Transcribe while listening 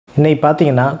இன்னைக்கு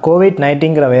பார்த்தீங்கன்னா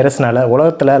கோவிட்-19ங்கிற வைரஸ்னால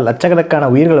உலகத்தில் லட்சக்கணக்கான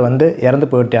உயிர்கள் இறந்து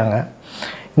போயிட்டாங்க.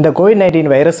 இந்த கோவிட்-19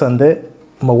 வைரஸ்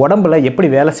நம்ம உடம்புல எப்படி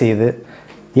வேலை செய்யுது,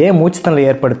 ஏன் மூச்சுத்திணறல்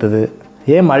ஏற்படுத்துது,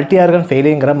 ஏன் மல்டி ஆர்கன்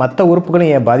ஃபெயிலியருங்கிற மற்ற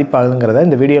உறுப்புகளும் ஏன் பாதிப்பாகுதுங்கிறத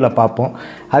இந்த வீடியோவில் பார்ப்போம்.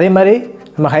 அதே மாதிரி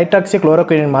நம்ம ஹைட்ராக்சி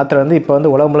குளோரோகுயின் மாத்திரை இப்போ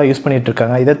உலகம்லாம் யூஸ் பண்ணிகிட்டு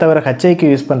இருக்காங்க. இதை தவிர ஹச்ஐக்கு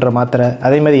யூஸ் பண்ணுற மாத்திரை,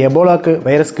 அதே மாதிரி எபோலாக்கு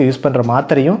வைரஸ்க்கு யூஸ் பண்ணுற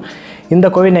மாத்திரையும் இந்த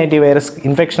கோவிட்-19 வைரஸ்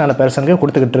இன்ஃபெக்ஷனான பர்சனுக்கு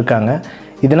கொடுத்துக்கிட்டு இருக்காங்க.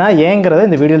 இதனால் ஏங்கிறத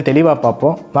இந்த வீடியோவில் தெளிவாக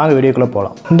பார்ப்போம். வாங்க வீடியோக்குள்ளே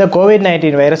போகலாம். இந்த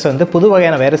கோவிட்-19 வைரஸ் புது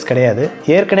வகையான வைரஸ் கிடையாது.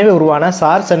 ஏற்கனவே உருவான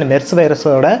சார்ஸ் அண்ட் மெர்ஸ்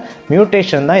வைரஸோட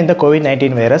மியூட்டேஷன் தான் இந்த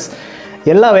கோவிட்-19 வைரஸ்.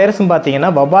 எல்லா வைரஸும் பார்த்தீங்கன்னா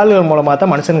வவ்வால்கள் மூலமாக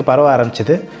தான் மனுஷனுக்கு பரவ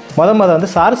ஆரம்பிச்சிது. முத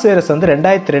சார்ஸ் வைரஸ்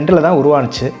 2002 தான்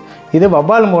உருவானுச்சு. இது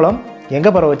வவ்வால் மூலம்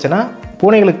எங்கே பரவச்சுன்னா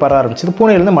பூனைகளுக்கு பரவ ஆரம்பிச்சிது.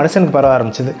 பூனையிலேருந்து மனுஷனுக்கு பரவ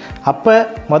ஆரம்பிச்சிது. அப்போ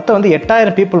மொத்தம்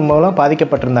 8000 பீப்புள் மூலம்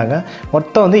பாதிக்கப்பட்டிருந்தாங்க.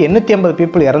 மொத்தம் 850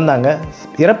 பீப்புள் இறந்தாங்க.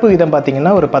 இறப்பு வீதம்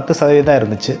பார்த்திங்கன்னா ஒரு 10%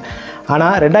 இருந்துச்சு.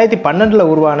 ஆனால் 2012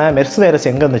 உருவான மெர்ஸ் வைரஸ்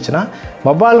எங்கே இருந்துச்சுன்னா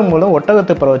வவ்வால் மூலம்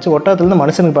ஒட்டகத்துக்கு பரவச்சு, ஒட்டகத்துலேருந்து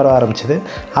மனுஷனுக்கு பரவ ஆரம்பிச்சிது.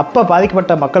 அப்போ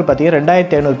பாதிக்கப்பட்ட மக்கள் பார்த்திங்கன்னா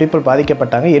 2500 பீப்புள்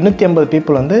பாதிக்கப்பட்டாங்க. 850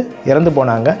 பீப்புள் இறந்து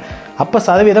போனாங்க. அப்போ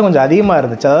சதவீதம் கொஞ்சம் அதிகமாக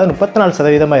இருந்துச்சு, அதாவது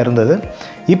 34% இருந்தது.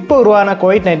 இப்போ உருவான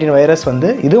கோவிட்-19 வைரஸ்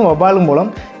இதுவும் வவ்வால் மூலம்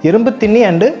இரும்பு திண்ணி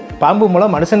அண்டு பாம்பு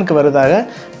மூலம் மனுஷனுக்கு வருவதாக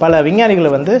பல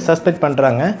விஞ்ஞானிகளை சஸ்பெக்ட்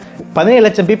பண்ணுறாங்க. 17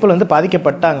 லட்சம் பீப்புள்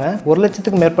பாதிக்கப்பட்டாங்க. 1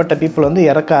 லட்சத்துக்கு மேற்பட்ட பீப்புள்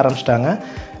இறக்க ஆரம்பிச்சிட்டாங்க.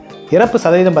 இறப்பு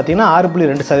சதவீதம் பார்த்திங்கன்னா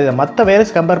 6.2%. மற்ற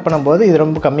வைரஸ் கம்பேர் பண்ணும்போது இது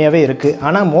ரொம்ப கம்மியாகவே இருக்குது.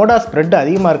 ஆனால் மோட் ஆஃப் ஸ்ப்ரெட்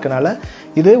அதிகமாக இருக்கனால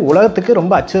இது உலகத்துக்கு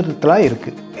ரொம்ப அச்சுறுத்தலாக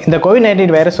இருக்குது. இந்த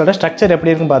கோவிட்-19 வைரஸோட ஸ்ட்ரக்சர்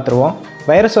எப்படி இருக்குன்னு பார்த்துருவோம்.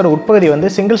 வைரஸோட உட்பகுதி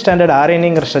சிங்கிள் ஸ்டாண்டர்ட்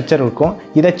RNAங்கிற ஸ்ட்ரக்சர் இருக்கும்.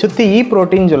 இதை சுற்றி இ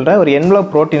ப்ரோட்டீன் சொல்கிற ஒரு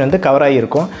என்வலப் ப்ரோட்டீன் கவர்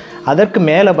ஆகியிருக்கும். அதற்கு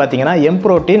மேலே பார்த்தீங்கன்னா M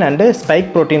protein and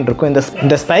spike protein இருக்கும்.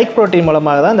 இந்த ஸ்பைக் ப்ரோட்டீன்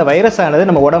மூலமாக தான் இந்த வைரஸ் ஆனது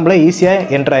நம்ம உடம்புல ஈஸியாக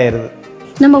என்ட்ரு ஆயிடுது.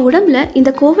 நம்ம உடம்புல இந்த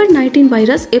கோவிட்-19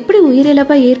 வைரஸ் எப்படி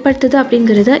உயிரிழப்பை ஏற்படுத்துது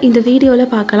அப்படிங்கிறத இந்த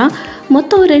வீடியோவில் பார்க்கலாம்.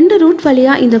 மொத்தம் 2 ரூட்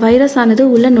வழியாக இந்த வைரஸ் ஆனது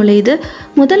உள்ள நுழையுது.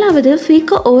 முதலாவது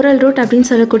ஃபீக்கோ ஓரல் ரூட் அப்படின்னு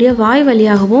சொல்லக்கூடிய வாய்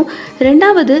வழியாகவும்,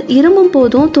 ரெண்டாவது இருமும்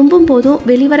போதும் தும்பும் போதும்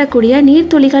வெளிவரக்கூடிய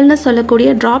நீர்த்துளிகள்னு சொல்லக்கூடிய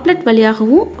ட்ராப்லெட்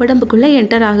வழியாகவும் உடம்புக்குள்ளே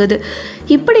என்டர் ஆகுது.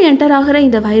 இப்படி என்டர் ஆகிற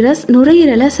இந்த வைரஸ்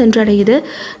நுரையீரலை சென்றடையுது.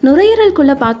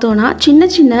 நுரையீரலுக்குள்ளே பார்த்தோன்னா சின்ன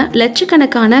சின்ன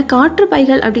லட்சக்கணக்கான காற்று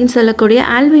பைகள் அப்படின்னு சொல்லக்கூடிய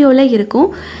ஆல்வியோலை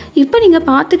இருக்கும். இப்போ நீங்கள்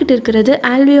பார்த்துக்கிட்டு இருக்கிறது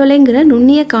ஆல்வியோலைங்கிற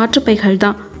நுண்ணிய காற்று பைகள்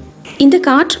தான். இந்த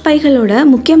காற்று பைகளோட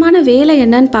முக்கியமான வேலை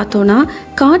என்னன்னு பார்த்தோன்னா,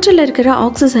 காற்றில் இருக்கிற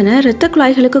ஆக்சிஜனை இரத்த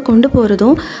குழாய்களுக்கு கொண்டு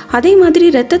போகிறதும், அதே மாதிரி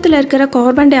இரத்தத்தில் இருக்கிற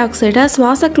கார்பன் டை ஆக்சைடை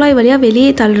சுவாச குழாய் வழியாக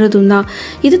வெளியே தள்ளுறதும் தான்.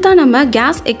 இது தான் நம்ம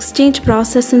கேஸ் எக்ஸ்சேஞ்ச்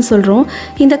ப்ராசஸ்ன்னு சொல்கிறோம்.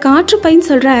 இந்த காற்று பைன்னு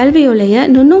சொல்கிற ஆல்வியோலையை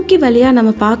நுண்ணோக்கி வழியாக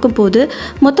நம்ம பார்க்கும்போது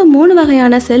மொத்தம் 3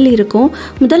 வகையான செல் இருக்கும்.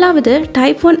 முதலாவது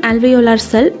டைப் 1 ஆல்வியோலார்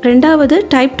செல், ரெண்டாவது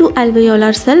டைப் 2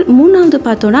 ஆல்வியோலார் செல், மூணாவது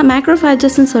பார்த்தோன்னா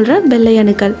மேக்ரோஃபேஜஸ்ன்னு சொல்கிற வெள்ளை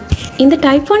அணுக்கள். இந்த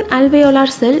டைப் 1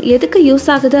 ஆல்வியோலார் செல் எதுக்கு யூஸ்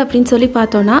ஆகுது அப்படின்னு சொல்லி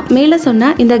பார்த்தோன்னா, மேலே சொன்ன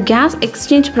இந்த கேஸ்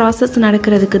எக்ஸ்சேஞ்ச் ப்ராசஸ்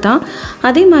நடக்கிறதுக்கு தான்.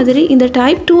 அதே மாதிரி இந்த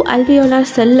டைப் 2 ஆல்வியோலார்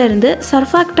செல்லிருந்து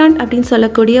சர்ஃபாக்டான்ட் அப்படின்னு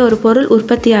சொல்லக்கூடிய ஒரு பொருள்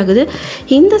உற்பத்தி ஆகுது.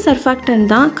 இந்த சர்ஃபாக்டான்ட்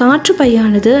தான் காற்று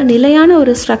பையானது நிலையான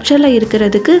ஒரு ஸ்ட்ரக்சரில்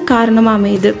இருக்கிறதுக்கு காரணமாக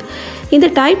அமையுது. இந்த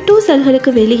டைப் 2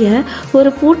 செல்களுக்கு வெளியே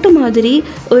ஒரு பூட்டு மாதிரி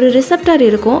ஒரு ரிசப்டர்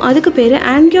இருக்கும். அதுக்கு பேர்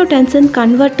ஆங்கியோடென்சின்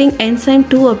கன்வெர்ட்டிங் என்சைம்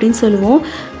 2 அப்படின்னு சொல்லுவோம்.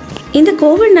 இந்த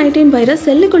கோவிட்-19 வைரஸ்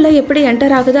செல்லுக்குள்ளே எப்படி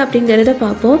என்டர் ஆகுது அப்படிங்கிறத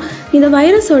பார்ப்போம். இந்த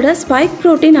வைரஸோட ஸ்பைக்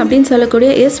ப்ரோட்டீன் அப்படின்னு சொல்லக்கூடிய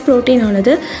எஸ் ப்ரோட்டீன்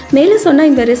ஆனது மேலே சொன்ன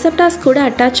இந்த ரிசப்டார்ஸ் கூட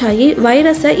அட்டாச் ஆகி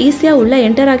வைரஸை ஈஸியாக உள்ளே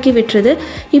என்டர் ஆக்கி விட்டுருது.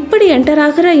 இப்படி என்டர்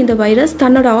ஆகிற இந்த வைரஸ்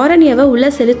தன்னோட RNAவை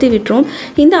உள்ளே செலுத்தி விட்டுரும்.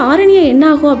 இந்த RNA என்ன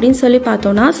ஆகும் அப்படின்னு சொல்லி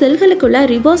பார்த்தோன்னா, செல்களுக்குள்ளே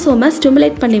ரிபோசோமை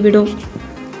ஸ்டிமுலேட் பண்ணிவிடும்.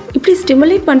 இப்படி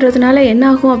ஸ்டிமுலேட் பண்ணுறதுனால என்ன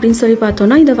ஆகும் அப்படின்னு சொல்லி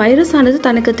பார்த்தோன்னா, இந்த வைரஸ் ஆனது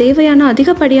தனக்கு தேவையான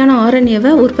அதிகப்படியான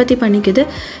RNAவை உற்பத்தி பண்ணிக்குது.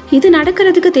 இது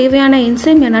நடக்கிறதுக்கு தேவையான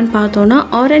என்சைம் என்னன்னு பார்த்தோன்னா,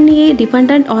 RNA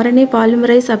டிபெண்டன்ட் RNA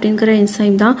பாலிமரைஸ் அப்படிங்கிற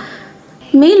என்சைம் தான்.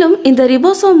 மேலும் இந்த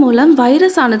ரிபோசோம் மூலம்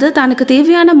வைரஸ் ஆனது தனக்கு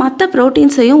தேவையான மற்ற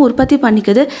ப்ரோட்டீன்ஸையும் உற்பத்தி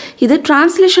பண்ணிக்குது. இது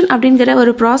டிரான்ஸ்லேஷன் அப்படிங்கிற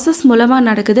ஒரு ப்ராசஸ் மூலமாக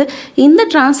நடக்குது. இந்த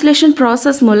டிரான்ஸ்லேஷன்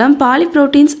ப்ராசஸ் மூலம்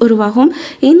பாலிப்ரோட்டீன்ஸ் உருவாகும்.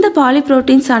 இந்த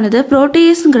பாலிப்ரோட்டீன்ஸ் ஆனது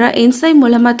புரோட்டேஸ்ங்கிற என்சைம்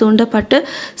மூலமாக தூண்டப்பட்டு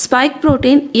ஸ்பைக்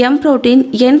ப்ரோட்டீன், எம் ப்ரோட்டீன்,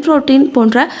 என் ப்ரோட்டீன்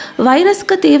போன்ற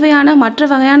வைரஸ்க்கு தேவையான மற்ற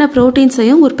வகையான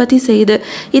ப்ரோட்டீன்ஸையும் உற்பத்தி செய்யுது.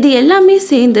 இது எல்லாமே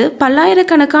சேர்ந்து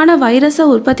பல்லாயிரக்கணக்கான வைரஸை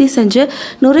உற்பத்தி செஞ்சு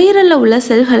நுரையீரலில் உள்ள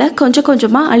செல்களை கொஞ்சம்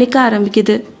கொஞ்சமாக அழிக்க ஆரம்பிக்குது.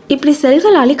 இப்படி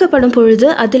செல்கள் அழிக்கப்படும் பொழுது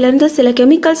அதிலிருந்து சில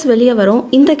கெமிக்கல்ஸ் வெளியே வரும்.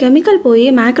 இந்த கெமிக்கல் போய்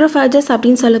மேக்ரோஃபேஜஸ்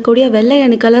அப்படின்னு சொல்லக்கூடிய வெள்ளை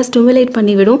அணுக்களை ஸ்டிமுலேட்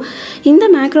பண்ணிவிடும். இந்த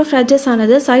மேக்ரோஃபேஜஸ்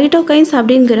ஆனது சைட்டோகைன்ஸ்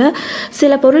அப்படிங்கிற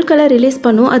சில பொருட்களை ரிலீஸ்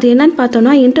பண்ணும். அது என்னன்னு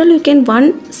பார்த்தோம்னா இன்டர்லூக்கின் 1,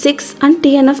 6 அண்ட்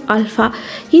TNF ஆல்ஃபா.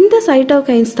 இந்த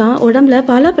சைட்டோகைன்ஸ் தான் உடம்புல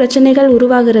பல பிரச்சனைகள்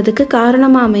உருவாகிறதுக்கு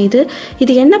காரணமாக அமையுது.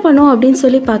 இது என்ன பண்ணும் அப்படின்னு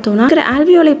சொல்லி பார்த்தோம்னா,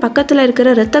 ஆல்வியோலை பக்கத்தில் இருக்கிற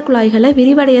இரத்த குழாய்களை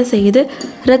விரிவடைய செய்யுது.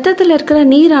 இரத்தத்தில் இருக்கிற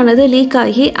நீரானது லீக்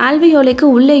ஆகி ஆல்வியோலைக்கு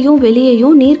உள்ளே உள்ளேயும்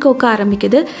வெளியேயும் நீர் கோக்க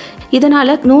ஆரம்பிக்குது.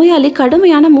 இதனால் நோயாளி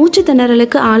கடுமையான மூச்சு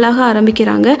திணறலுக்கு ஆளாக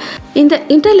ஆரம்பிக்கிறாங்க. இந்த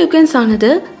இன்டர்லூக்கன்ஸ்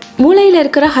ஆனது மூளையில்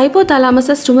இருக்கிற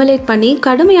ஹைப்போதாலமஸை ஸ்டிமுலேட் பண்ணி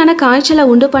கடுமையான காய்ச்சலை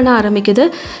உண்டு பண்ண ஆரம்பிக்குது.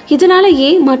 இதனால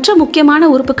ஏன் மற்ற முக்கியமான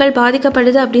உறுப்புகள்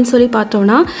பாதிக்கப்படுது அப்படின்னு சொல்லி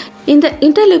பார்த்தோம்னா, இந்த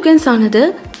இன்டர்லூக்கன்ஸ் ஆனது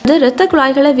இரத்த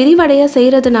குழாய்களை விரிவடைய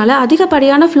செய்கிறதுனால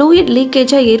அதிகப்படியான ஃப்ளூயிட்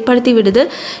லீக்கேஜை ஏற்படுத்தி விடுது.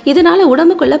 இதனால்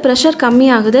உடம்புக்குள்ள ப்ரெஷர்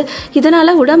கம்மியாகுது.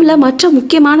 இதனால் உடம்புல மற்ற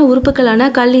முக்கியமான உறுப்புகளான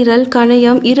கல்லீரல்,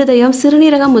 கணையம், இருதயம்,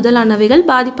 சிறுநீரகம் முதலானவைகள்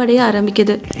பாதிப்படைய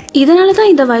ஆரம்பிக்குது. இதனால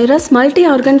தான் இந்த வைரஸ் மல்டி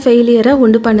ஆர்கன் ஃபெயிலியரை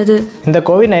உண்டு பண்ணுது. இந்த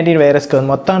கோவிட்-19 வைரஸ்க்கு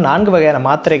மொத்தம் 4 வகையான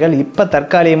மாத்திரைகள் இப்போ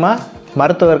தற்காலிகமாக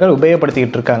மருத்துவர்கள்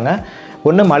உபயோகப்படுத்திக்கிட்டு இருக்காங்க.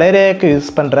 ஒன்று மலேரியாவுக்கு யூஸ்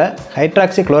பண்ணுற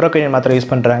ஹைட்ராக்சி குளோரோகுயின் மாத்திரை யூஸ்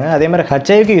பண்ணுறாங்க. அதே மாதிரி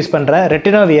ஹெச்ஐவிக்கு யூஸ் பண்ணுற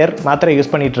ரெட்டினோவியர் மாத்திரை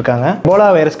யூஸ் பண்ணிகிட்டு இருக்காங்க. எபோலா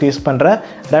வைரஸ்க்கு யூஸ் பண்ணுற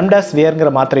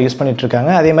ரெம்டெசிவிர்ங்கிற மாத்திரை யூஸ் பண்ணிகிட்டு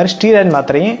இருக்காங்க. அதே மாதிரி ஸ்டீராய்டு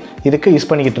மாத்திரையும் இதுக்கு யூஸ்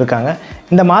பண்ணிக்கிட்டு இருக்காங்க.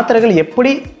 இந்த மாத்திரைகள்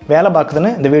எப்படி வேலை பார்க்குதுன்னு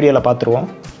இந்த வீடியோவில் பார்த்துருவோம்.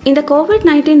 இந்த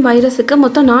கோவிட்-19 வைரஸுக்கு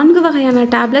மொத்தம் 4 வகையான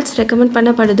டேப்லெட்ஸ் ரெக்கமெண்ட்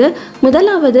பண்ணப்படுது.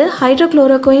 முதலாவது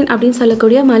ஹைட்ரோக்ளோரோகுயின் அப்படின்னு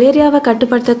சொல்லக்கூடிய மலேரியாவை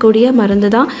கட்டுப்படுத்தக்கூடிய மருந்து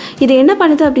தான். இது என்ன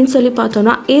பண்ணுது அப்படின்னு சொல்லி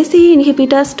பார்த்தோம்னா, ACE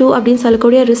இன்ஹிபிட்டர்ஸ் 2 அப்படின்னு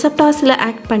சொல்லக்கூடிய ரிசப்டார்ஸில்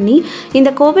ஆக்ட் பண்ணி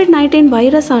இந்த கோவிட்-19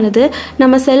 வைரஸ் ஆனது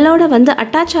நம்ம செல்லோட வந்து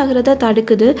அட்டாச் ஆகிறத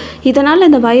தடுக்குது. இதனால்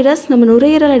இந்த வைரஸ் நம்ம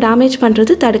நுரையீரலை டேமேஜ்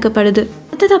பண்ணுறது தடுக்கப்படுது.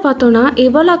 அடுத்ததாக பார்த்தோன்னா,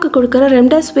 எபோலாக்கு கொடுக்குற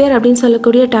ரெம்டெசிவிர் அப்படின்னு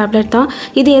சொல்லக்கூடிய டேப்லெட் தான்.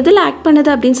 இது எதில் ஆக்ட் பண்ணுது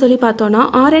அப்படின்னு சொல்லி பார்த்தோன்னா,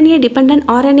 RNA டிபெண்டன்ட்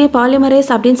RNA பாலிமரேஸ்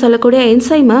அப்படின்னு சொல்லக்கூடிய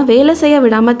என்சைமை வேலை செய்ய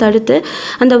விடாமல் தடுத்து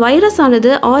அந்த வைரஸ்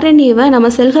ஆனது RNAவை நம்ம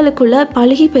செல்களுக்குள்ள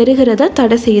பழகி பெறுகிறத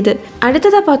தடை செய்யுது.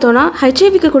 அடுத்ததாக பார்த்தோன்னா,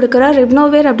 ஹெச்ஐவிக்கு கொடுக்குற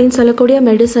ரிப்னோவேர் அப்படின்னு சொல்லக்கூடிய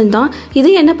மெடிசன் தான்.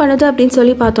 இது என்ன பண்ணுது அப்படின்னு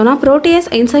சொல்லி பார்த்தோன்னா,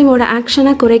 புரோட்டியஸ் என்சைமோட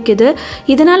ஆக்ஷனை குறைக்குது.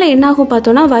 இதனால் என்னாகும்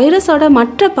பார்த்தோன்னா, வைரஸோட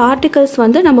மற்ற பார்ட்டிகல்ஸ்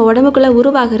வந்து நம்ம உடம்புக்குள்ளே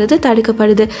உருவாகிறது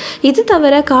தடுக்கப்படுது. இது தவிர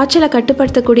காய்ச்சலை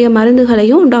கட்டுப்படுத்தக்கூடிய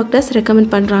மருந்துகளையும் டாக்டர்ஸ்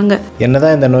ரெக்கமெண்ட் பண்ணுறாங்க.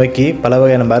 என்னதான் இந்த நோய்க்கு பல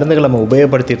வகையான மருந்துகளை நம்ம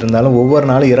உபயோகப்படுத்திட்டு இருந்தாலும் ஒவ்வொரு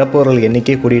நாளும் இறப்பவர்கள்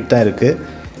எண்ணிக்கை கூட்டிகிட்டு தான் இருக்குது.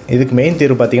 இதுக்கு மெயின்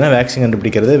தீர்வு பார்த்திங்கன்னா வேக்சின்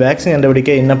கண்டுபிடிக்கிறது. வேக்சின்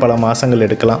கண்டுபிடிக்க இன்னும் பல மாதங்கள்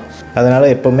எடுக்கலாம்.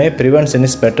 அதனால் எப்போவுமே prevention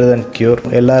is better then cure.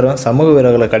 எல்லாரும் சமூக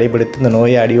விலகலை கடைபிடித்து இந்த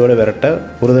நோயை அடியோடு விரட்ட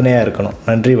உறுதுணையாக இருக்கணும்.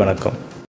 நன்றி, வணக்கம்.